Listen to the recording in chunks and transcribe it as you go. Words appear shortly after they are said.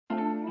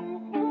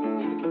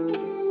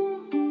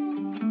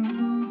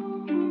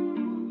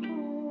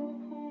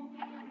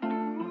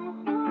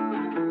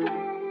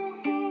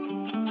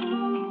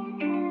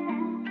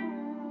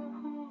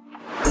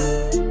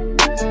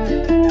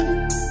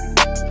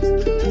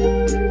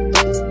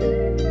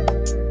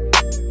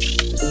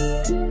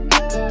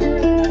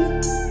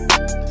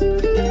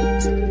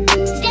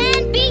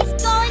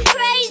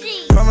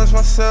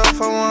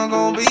myself, I wasn't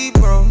gon' be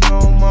broke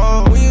no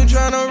more. When you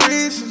tryna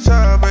reach the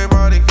top,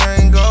 everybody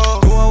can't go.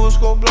 You always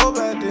gon' blow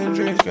back, then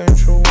dreams came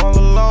true all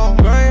alone.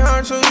 Grind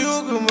hard so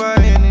you can buy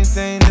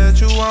anything that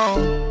you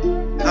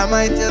want. I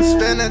might just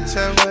spend a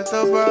check with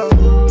the bro.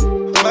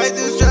 Might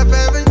just drop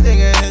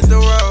everything and hit the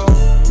road.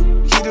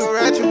 Keep the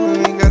ratchet with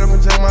me, gotta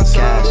protect my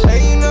soul. Kash.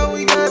 Hey, you know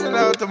we got it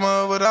out the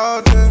mud with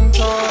all 10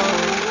 toes.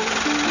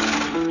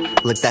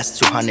 Look, that's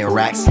 200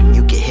 racks.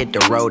 You can hit the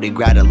road and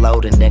grab a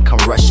load and then come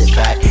rush it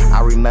back. I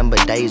remember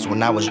days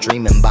when I was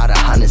dreaming about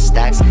 100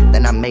 stacks.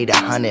 Then I made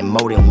 100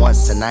 more than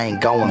once and I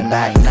ain't going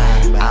back.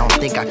 I don't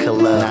think I could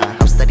love.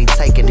 I'm steady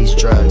taking these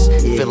drugs.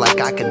 Feel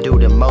like I could do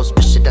the most,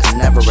 but shit, that's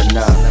never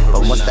enough.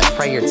 But once that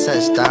prayer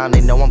touched down,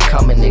 they know I'm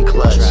coming in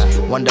clutch.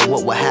 Wonder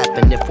what would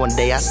happen if one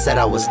day I said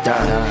I was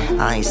done.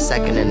 I ain't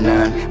second to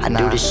none. I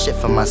do this shit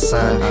for my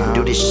son.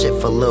 Do this shit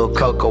for Lil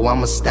Coco.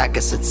 I'ma stack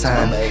us a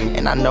ton.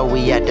 And I know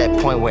we at that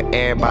point where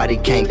everybody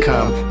can't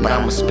come, but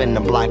I'ma spin the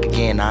block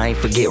again. I ain't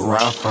forget where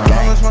I'm from.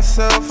 Promise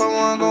myself I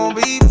wasn't gon'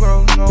 be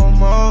broke no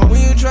more.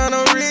 When you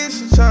tryna reach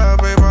the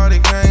top, everybody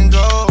can't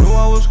go. You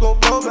always gon'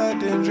 blow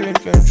back, then dreams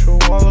came true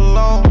all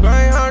alone.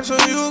 Grind hard so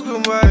you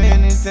can buy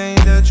anything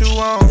that you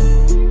want.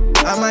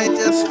 I might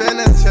just spend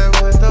a check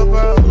with the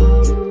bro.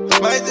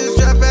 Might just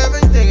drop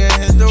everything and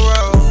hit the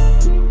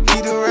road.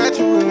 Keep the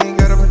ratchet with me,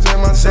 gotta protect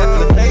my soul.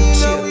 Zeppelin. Hey,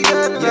 you know we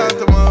got it out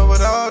the mud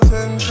with all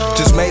 10 toes.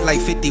 Just made like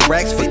 50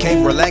 racks, but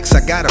can't relax.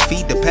 I gotta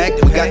feed the pack.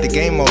 We got the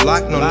game on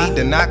lock, no need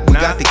to knock. We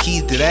got the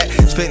keys to that.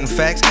 Spitting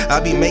facts, I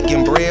be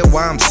making bread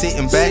while I'm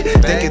sitting back.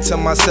 Thinking to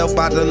myself,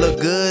 about to look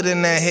good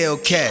in that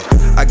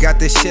Hellcat. I got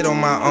this shit on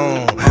my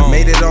own,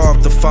 made it all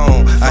off the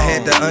phone. I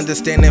had to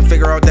understand and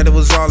figure out that it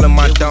was all in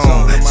my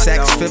dome.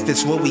 Saks Fifth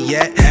is where we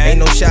at, ain't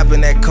no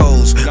shopping at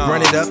Kohl's.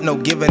 Run it up, no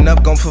giving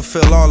up, gon'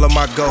 fulfill all of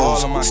my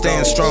goals.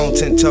 Staying strong,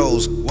 10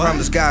 toes,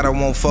 promise God I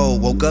won't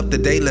fold. Woke up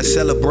today, let's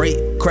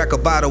celebrate, crack a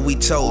bottle, we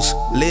toast.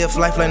 Live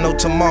life like no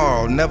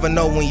tomorrow, never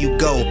know when you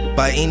go.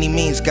 By any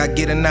means, got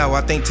getting out,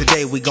 I think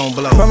today we gon'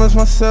 blow. Promise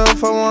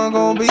myself I wasn't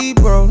gon' be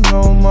broke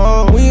no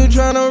more. When you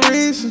tryna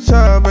reach the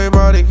top,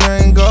 everybody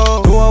can't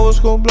go. You always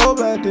gon' blow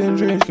back, then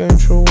dreams came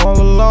true all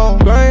alone.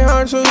 Grind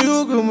hard so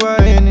you can buy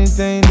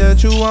anything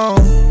that you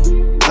want.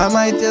 I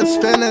might just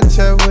spend a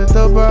check with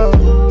the bro.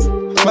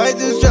 Might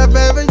just drop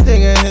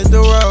everything and hit the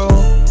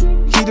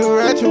road. Keep the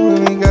ratchet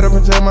with me, gotta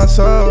protect my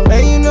soul.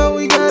 Hey, you know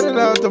we got it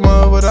out the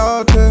mud with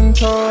all 10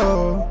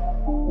 toes.